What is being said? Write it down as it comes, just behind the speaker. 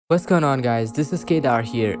What's going on guys, this is Kedar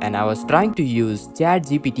here and I was trying to use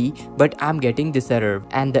chatgpt but I'm getting this error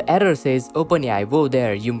and the error says OpenAI, whoa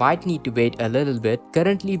there, you might need to wait a little bit.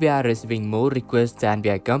 Currently we are receiving more requests than we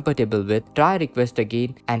are compatible with. Try request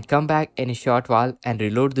again and come back in a short while and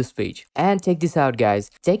reload this page. And check this out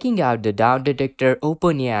guys, checking out the down detector,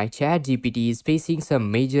 OpenAI ChatGPT is facing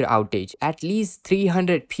some major outage. At least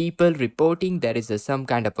 300 people reporting there is some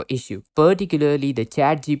kind of a issue. Particularly the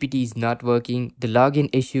ChatGPT is not working, the login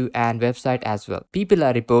issue and website as well. People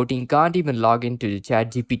are reporting can't even log into the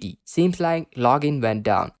ChatGPT. Seems like login went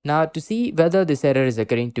down. Now to see whether this error is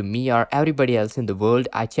occurring to me or everybody else in the world,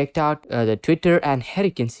 I checked out the Twitter and here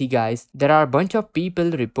you can see guys, there are a bunch of people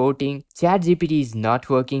reporting ChatGPT is not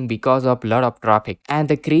working because of lot of traffic. And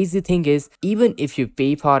the crazy thing is, even if you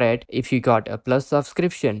pay for it, if you got a plus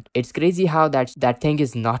subscription, it's crazy how that thing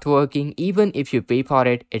is not working. Even if you pay for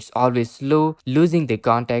it, it's always slow, losing the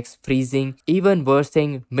context, freezing. Even worse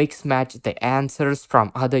thing, mix match the answers from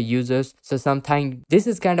other users. So sometimes this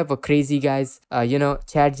is kind of a crazy guys.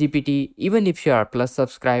 ChatGPT, even if you are a plus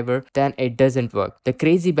subscriber, then it doesn't work. The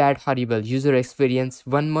crazy bad horrible user experience,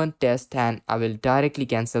 1 month test and I will directly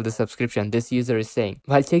cancel the subscription, this user is saying.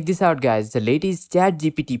 Well, check this out guys, the latest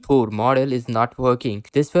ChatGPT 4 model is not working.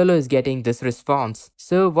 This fellow is getting this response.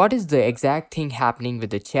 So what is the exact thing happening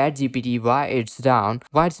with the ChatGPT, why it's down,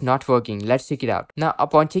 why it's not working? Let's check it out. Now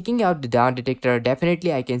upon checking out the down detector,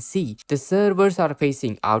 definitely I can see the servers are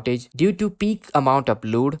facing outage due to peak amount of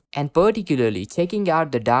load, and particularly checking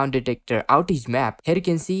out the down detector outage map, here you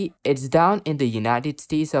can see it's down in the United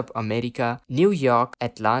States of America, New York,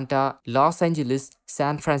 Atlanta, Los Angeles,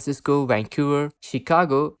 San Francisco, Vancouver,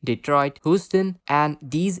 Chicago, Detroit, Houston, and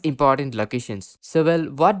these important locations. So well,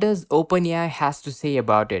 what does OpenAI has to say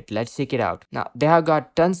about it? Let's check it out. Now they have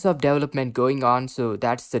got tons of development going on, so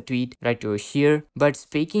that's the tweet right over here. But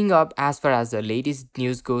speaking of as far as the latest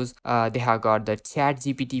news goes, they have got the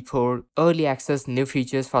ChatGPT 4 early access new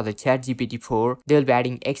features for the ChatGPT 4. They'll be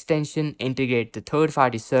adding extension, integrate the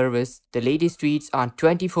third-party service. The latest tweets on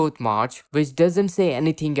 24th March, which doesn't say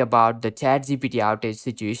anything about the ChatGPT outage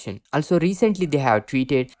situation. Also recently they have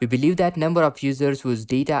tweeted, we believe that number of users whose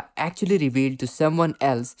data actually revealed to someone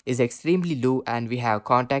else is extremely low and we have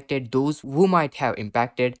contacted those who might have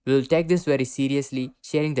impacted. We will take this very seriously,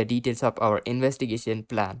 sharing the details of our investigation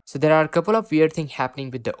plan. So there are a couple of weird things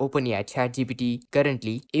happening with the OpenAI ChatGPT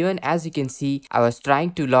currently. Even as you can see, I was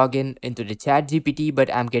trying to log in into the ChatGPT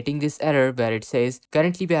but I'm getting this error where it says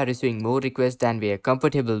currently we are receiving more requests than we are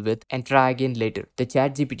compatible with and try again later. The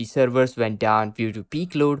ChatGPT servers went down due to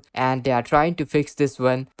peak load and they are trying to fix this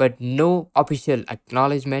one but no official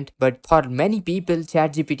acknowledgement. But for many people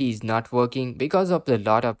ChatGPT is not working because of the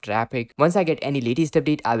lot of traffic. Once I get any latest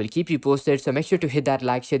update I will keep you posted, so make sure to hit that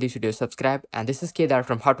like, share this video, subscribe, and this is Kedar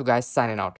from How To Guys signing out.